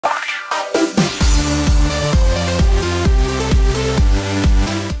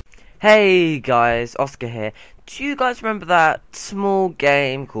Hey guys, Oscar here. Do you guys remember that small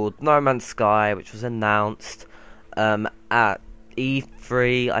game called No Man's Sky, which was announced at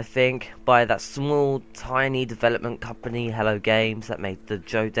E3, I think, by that small, tiny development company, Hello Games, that made the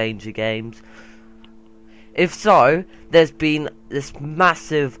Joe Danger games? If so, there's been this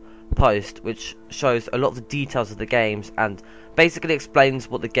massive post which shows a lot of the details of the games and basically explains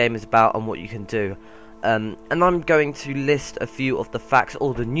what the game is about and what you can do. And I'm going to list a few of the facts,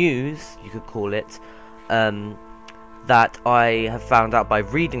 or the news, you could call it, that I have found out by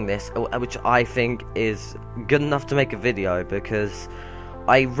reading this, which I think is good enough to make a video, because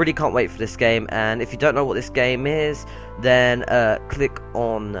I really can't wait for this game. And if you don't know what this game is, then click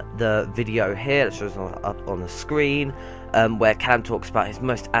on the video here that shows up on the screen, where Cam talks about his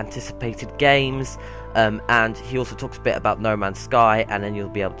most anticipated games, and he also talks a bit about No Man's Sky, and then you'll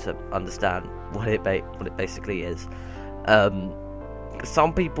be able to understand what it basically is.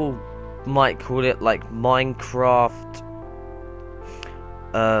 Some people might call it like Minecraft,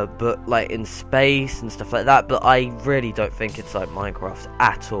 but like in space and stuff like that, but I really don't think it's like Minecraft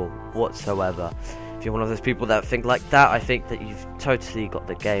at all whatsoever. If you're one of those people that think like that, I think that you've totally got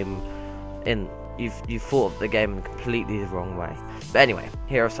the game in, you've thought of the game in completely the wrong way. But anyway,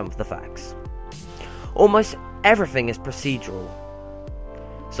 here are some of the facts. Almost everything is procedural.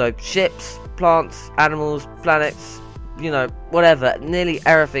 So ships, plants, animals, planets, you know, whatever, nearly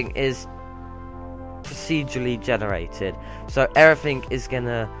everything is procedurally generated. So everything is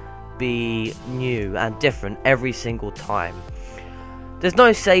gonna be new and different every single time. There's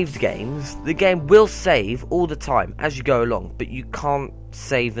no saved games. The game will save all the time as you go along, but you can't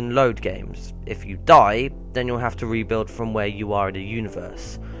save and load games. If you die, then you'll have to rebuild from where you are in the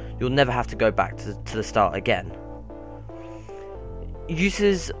universe. You'll never have to go back to the start again.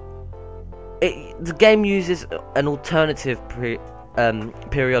 The game uses an alternative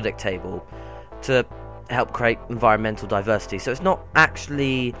periodic table to help create environmental diversity. So it's not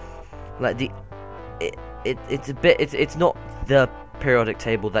actually like it's not the periodic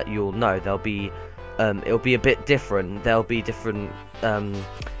table that you'll know. There'll be it'll be a bit different. There'll be different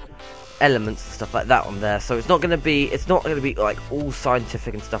elements and stuff like that on there. So it's not gonna be like all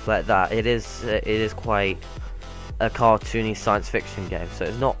scientific and stuff like that. It is quite a cartoony science fiction game, so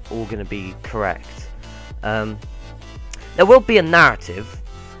it's not all going to be correct. There will be a narrative,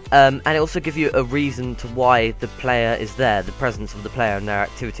 and it also gives you a reason to why the player is there, the presence of the player and their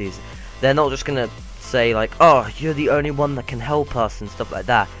activities. They're not just going to say like, oh, you're the only one that can help us and stuff like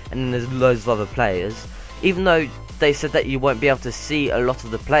that, and then there's loads of other players. Even though they said that you won't be able to see a lot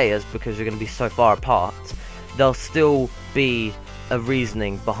of the players because you're going to be so far apart, there'll still be a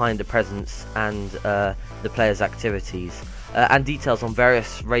reasoning behind the presence and the player's activities, and details on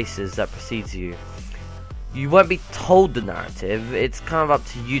various races that precedes you. You won't be told the narrative. It's kind of up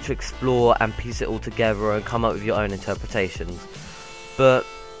to you to explore and piece it all together and come up with your own interpretations. But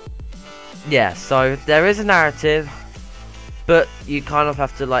yeah, so there is a narrative, but you kind of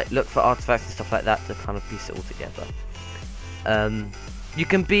have to like look for artifacts and stuff like that to kind of piece it all together. You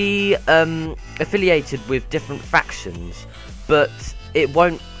can be affiliated with different factions, but it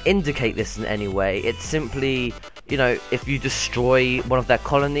won't indicate this in any way. It's simply, you know, if you destroy one of their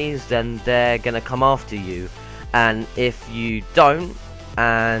colonies, then they're gonna come after you, and if you don't,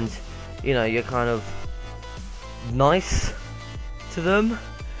 and you know, you're kind of nice to them,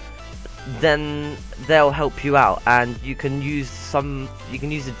 then they'll help you out, and you can use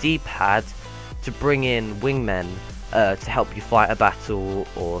the D-pad to bring in wingmen to help you fight a battle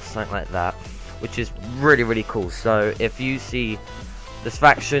or something like that, which is really, really cool. So if you see this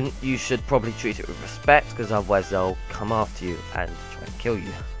faction, you should probably treat it with respect, because otherwise they'll come after you and try and kill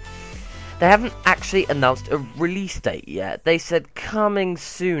you. They haven't actually announced a release date yet. They said coming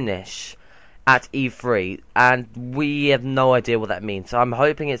soonish at E3, and we have no idea what that means. So I'm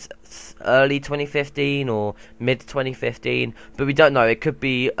hoping it's early 2015 or mid 2015, but we don't know. It could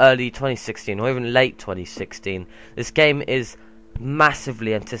be early 2016 or even late 2016. This game is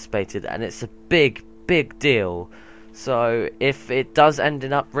massively anticipated, and it's a big deal. So if it does end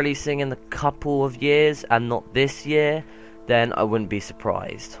up releasing in a couple of years and not this year, then I wouldn't be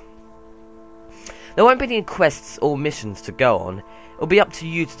surprised. There won't be any quests or missions to go on. It'll be up to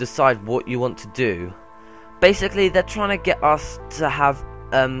you to decide what you want to do. Basically, they're trying to get us to have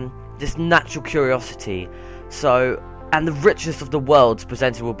this natural curiosity. So, and the richness of the worlds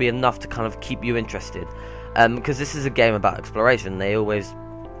presented will be enough to kind of keep you interested. Because this is a game about exploration. They always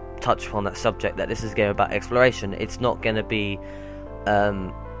touch upon that subject, that this is a game about exploration. It's not going to be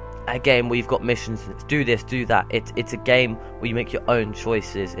a game where you've got missions, do this, do that. It's a game where you make your own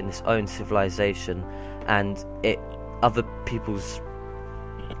choices in this own civilization, and other people's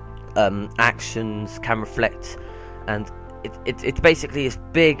actions can reflect, and it's basically this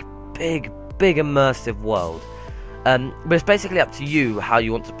big immersive world. But it's basically up to you how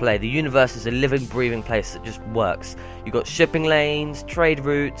you want to play. The universe is a living, breathing place that just works. You've got shipping lanes, trade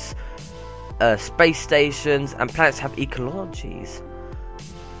routes, space stations, and planets have ecologies.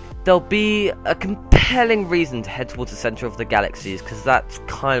 There'll be a compelling reason to head towards the center of the galaxies, because that's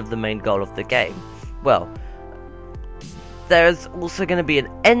kind of the main goal of the game. Well, there's also going to be an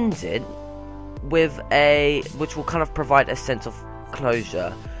ending which will kind of provide a sense of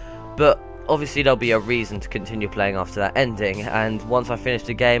closure, but obviously there'll be a reason to continue playing after that ending, and once I finish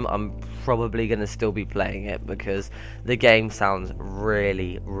the game I'm probably going to still be playing it because the game sounds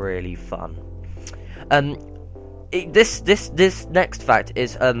really fun. This next fact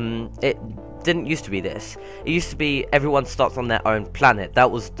is it didn't used to be this. It used to be everyone starts on their own planet.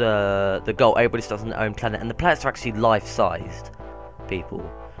 That was the goal. Everybody starts on their own planet, and the planets are actually life-sized, people.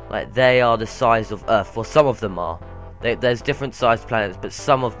 Like, they are the size of Earth. Well, some of them are. There's different sized planets, but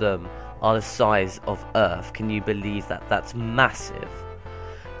some of them are the size of Earth. Can you believe that? That's massive.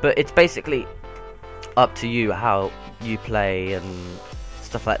 But it's basically up to you how you play and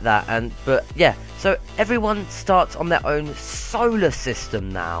stuff like that. But yeah, so everyone starts on their own solar system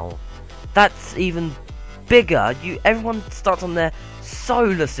now. That's even bigger. Everyone starts on their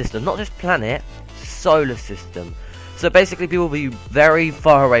solar system, not just planet, solar system. So basically people will be very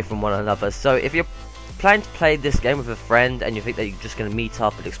far away from one another. So if you're planning to play this game with a friend and you think that you're just going to meet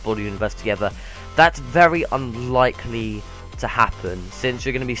up and explore the universe together, that's very unlikely to happen since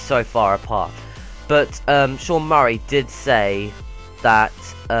you're going to be so far apart. But Sean Murray did say that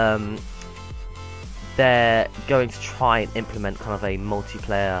they're going to try and implement kind of a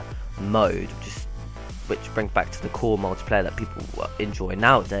multiplayer mode, which brings back to the core multiplayer that people enjoy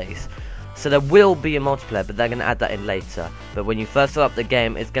nowadays. So there will be a multiplayer, but they're going to add that in later. But when you first start up the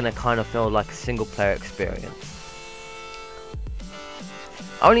game, it's going to kind of feel like a single player experience.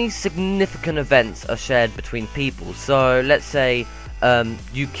 Only significant events are shared between people. So let's say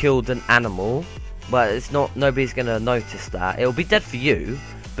you killed an animal. Well, nobody's going to notice that. It'll be dead for you,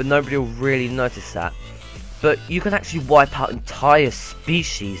 but nobody will really notice that. But you can actually wipe out entire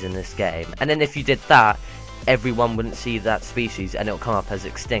species in this game, and then if you did that, everyone wouldn't see that species, and it'll come up as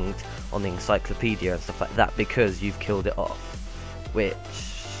extinct on the encyclopedia and stuff like that because you've killed it off. Which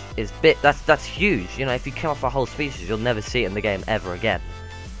is that's huge. You know, if you kill off a whole species, you'll never see it in the game ever again.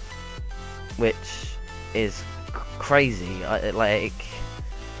 Which is crazy. I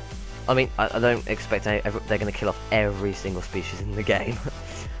mean, I don't expect they're going to kill off every single species in the game.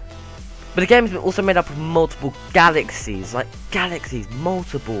 But the game is also made up of multiple galaxies,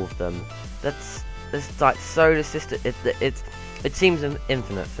 multiple of them. That's like solar system. It seems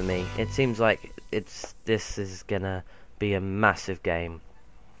infinite for me. It seems like this is gonna be a massive game.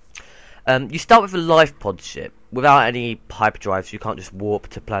 You start with a life pod ship without any pipe drives. You can't just warp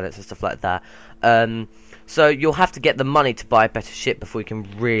to planets and stuff like that. So you'll have to get the money to buy a better ship before you can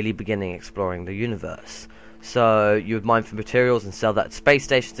really begin exploring the universe. So you would mine for materials and sell that at space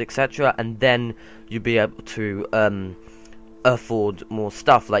stations, etc. And then you'd be able to afford more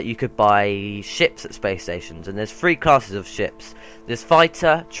stuff. Like, you could buy ships at space stations, and there's 3 classes of ships. There's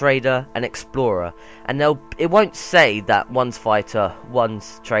fighter, trader, and explorer. And it won't say that one's fighter,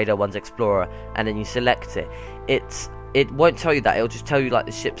 one's trader, one's explorer, and then you select it. It won't tell you that. It'll just tell you like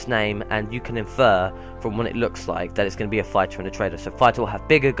the ship's name, and you can infer from what it looks like that it's going to be a fighter and a trader. So fighter will have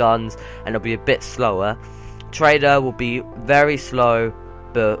bigger guns and it'll be a bit slower. Trader will be very slow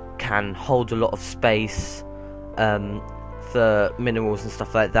but can hold a lot of space for minerals and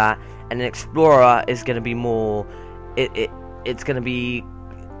stuff like that. And an explorer is going to be more. It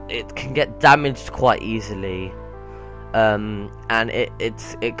can get damaged quite easily, and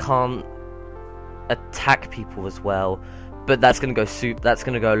it can't attack people as well. But that's going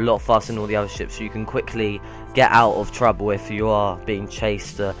to go a lot faster than all the other ships, so you can quickly get out of trouble if you are being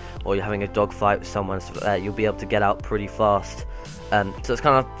chased or you're having a dogfight with someone. Stuff like that. You'll be able to get out pretty fast. So it's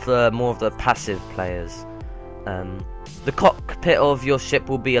kind of for more of the passive players. The cockpit of your ship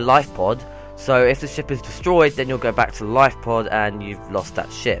will be a life pod. So if the ship is destroyed, then you'll go back to the life pod and you've lost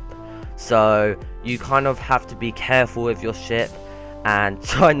that ship. So you kind of have to be careful with your ship and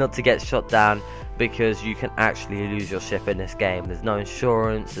try not to get shot down, because you can actually lose your ship in this game. There's no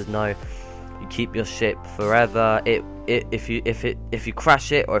insurance. You keep your ship forever. If you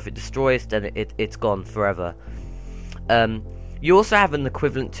crash it or if it destroys, then it's gone forever. You also have an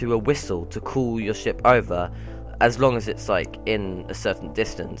equivalent to a whistle to call your ship over, as long as it's like in a certain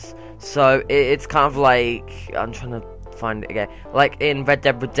distance. So it's kind of like, I'm trying to find it again. Like in Red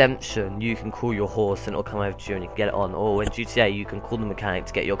Dead Redemption, you can call your horse and it'll come over to you and you can get it on. Or in GTA, you can call the mechanic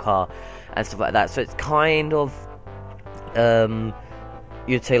to get your car and stuff like that. So it's kind of,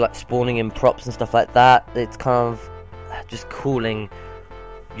 you'd say like spawning in props and stuff like that. It's kind of just calling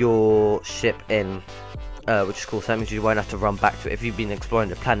your ship in, which is cool. So that means you won't have to run back to it. If you've been exploring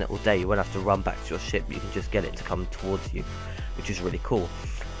the planet all day, you won't have to run back to your ship. You can just get it to come towards you, which is really cool.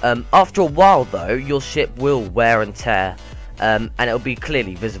 After a while though, your ship will wear and tear, and it'll be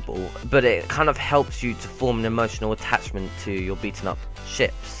clearly visible, but it kind of helps you to form an emotional attachment to your beaten up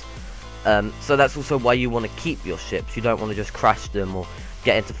ships. So that's also why you want to keep your ships. You don't want to just crash them or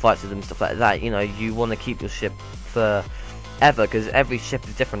get into fights with them, stuff like that. You know, you want to keep your ship forever, because every ship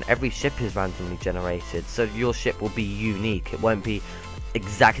is different. Every ship is randomly generated, so your ship will be unique. It won't be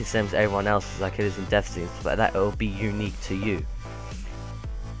exactly the same as everyone else's like it is in Destiny and stuff like that. It will be unique to you.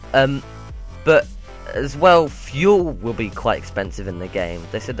 But as well, fuel will be quite expensive in the game.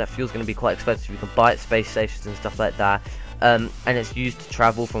 They said that fuel's going to be quite expensive. You can buy it at space stations and stuff like that. And it's used to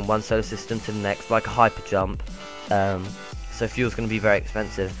travel from one solar system to the next, like a hyper jump. So fuel's going to be very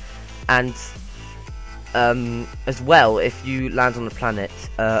expensive. And as well, if you land on the planet,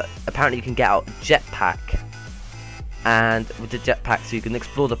 apparently you can get out a jetpack. And with the jetpack, so you can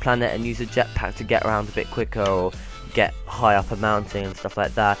explore the planet and use a jetpack to get around a bit quicker, or get high up a mountain and stuff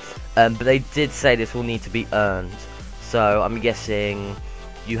like that. But they did say this will need to be earned, so I'm guessing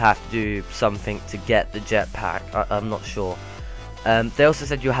you have to do something to get the jetpack. I'm not sure. They also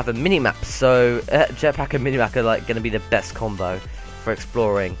said you have a minimap, so jetpack and minimap are like going to be the best combo for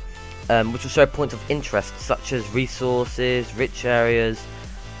exploring, which will show points of interest such as resources, rich areas,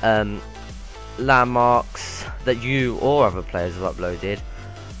 landmarks that you or other players have uploaded.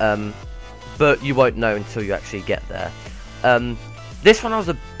 But you won't know until you actually get there. This one I was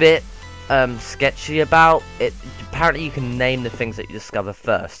a bit sketchy about. Apparently you can name the things that you discover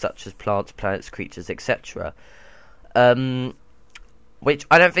first, such as plants, planets, creatures, etc. Which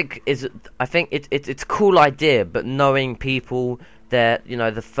I don't think is. I think it's a cool idea, but knowing people, that you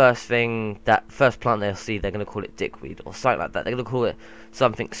know, the first plant they'll see, they're gonna call it dickweed or something like that. They're gonna call it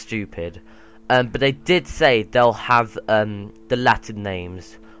something stupid. But they did say they'll have the Latin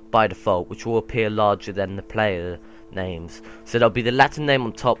names by default, which will appear larger than the player names. So there'll be the Latin name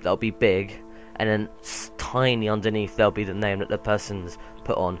on top, that'll be big, and then tiny underneath there'll be the name that the person's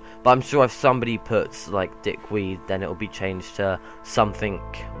put on. But I'm sure if somebody puts like dickweed, then it'll be changed to something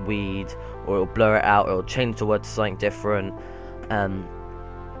weed, or it'll blur it out, or it'll change the word to something different,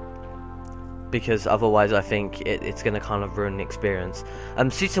 because otherwise I think it's going to kind of ruin the experience.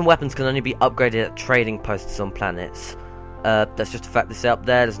 Suits and weapons can only be upgraded at trading posts on planets. That's just a fact that's up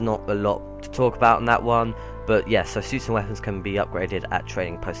there. There's not a lot to talk about on that one, but yeah, so suits and weapons can be upgraded at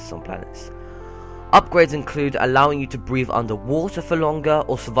trading posts on planets. Upgrades include allowing you to breathe underwater for longer,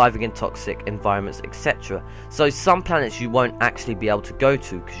 or surviving in toxic environments, etc. So some planets you won't actually be able to go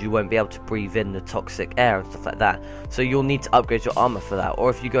to because you won't be able to breathe in the toxic air and stuff like that. So you'll need to upgrade your armor for that. Or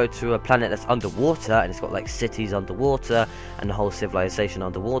if you go to a planet that's underwater and it's got like cities underwater and the whole civilization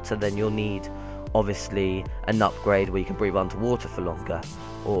underwater, then you'll need obviously an upgrade where you can breathe underwater for longer,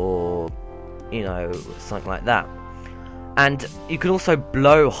 or you know, something like that. And you can also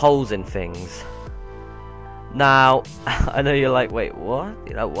blow holes in things. Now I know you're like, wait, what?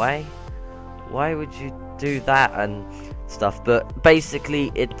 You know, why would you do that and stuff? But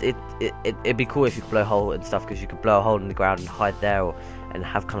basically it'd be cool if you could blow a hole and stuff, because you could blow a hole in the ground and hide there, and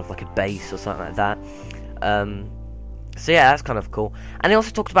have kind of like a base or something like that. So yeah, that's kind of cool. And they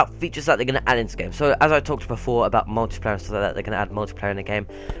also talked about features that they're going to add into the game. So as I talked before about multiplayer and stuff like that, they're going to add multiplayer in the game.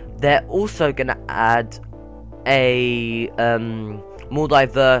 They're also going to add a more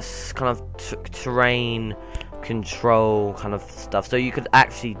diverse kind of terrain control kind of stuff. So you could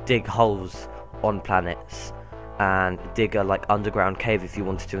actually dig holes on planets and dig a like underground cave if you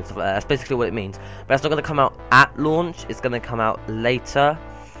wanted to and stuff like that. That's basically what it means. But it's not going to come out at launch. It's going to come out later.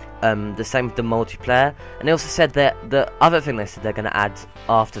 The same with the multiplayer. And they also said that the other thing they said they're going to add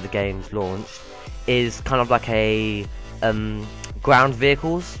after the game's launched is kind of like a ground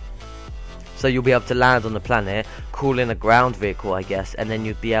vehicles. So you'll be able to land on the planet, call in a ground vehicle, I guess, and then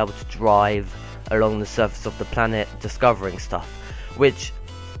you'd be able to drive along the surface of the planet discovering stuff, which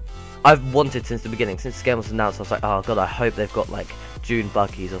I've wanted since the beginning. Since the game was announced, I was like, oh god, I hope they've got like dune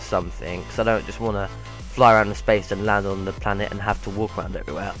buggies or something, because I don't just want to fly around the space and land on the planet and have to walk around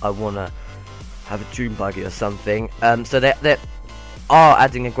everywhere. I want to have a dune buggy or something. So they are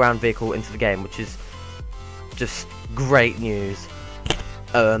adding a ground vehicle into the game, which is just great news.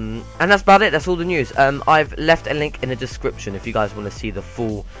 And that's about it. That's all the news. I've left a link in the description if you guys want to see the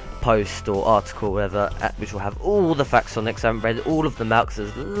full post or article or whatever, which will have all the facts on it, 'cause I haven't read all of them out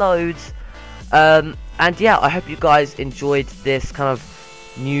because there's loads. And yeah, I hope you guys enjoyed this kind of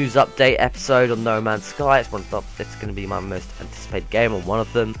news update episode on No Man's Sky. It's going to be my most anticipated game, or one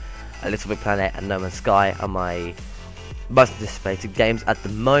of them. Little Big Planet and No Man's Sky are my most anticipated games at the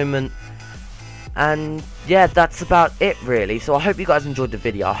moment. And yeah, that's about it really. So I hope you guys enjoyed the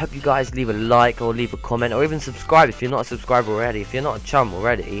video. I hope you guys leave a like or leave a comment or even subscribe if you're not a subscriber already. If you're not a chum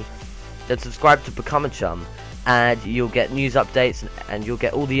already, then subscribe to become a chum, and you'll get news updates, and you'll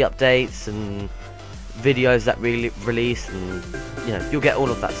get all the updates and videos that release, and you know, you'll get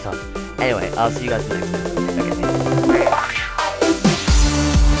all of that stuff. Anyway, I'll see you guys next time. Okay.